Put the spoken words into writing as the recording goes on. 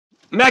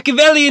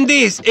Machiavellian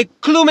this,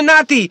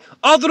 Illuminati,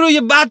 all through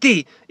your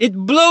body. It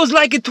blows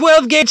like a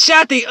 12-gauge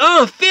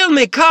shotty. Feel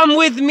me, come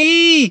with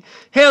me.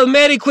 Hail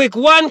Mary, quick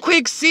one,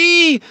 quick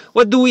see.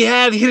 What do we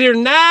have here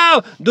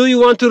now? Do you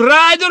want to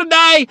ride or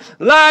die?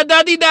 La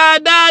da di da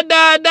da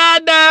da da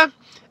da.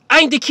 I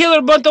ain't the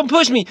killer, but don't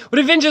push me.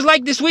 Revenge is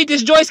like the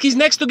sweetest joyskis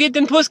next to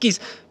getting puskies.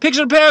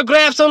 Picture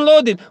paragraphs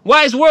unloaded,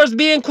 wise words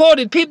being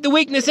quoted. Peep the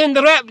weakness in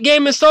the rap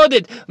game and sold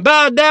it.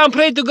 Bow down,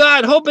 pray to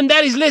God, hoping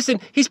that he's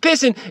listening. He's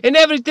pissing, and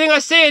everything I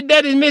said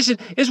that is missing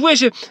is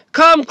wishing.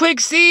 Come quick,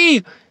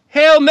 see.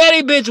 Hail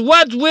Mary, bitch,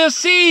 what we'll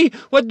see?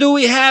 What do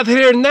we have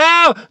here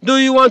now? Do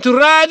you want to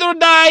ride or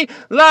die?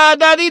 La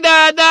da di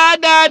da da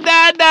da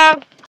da da.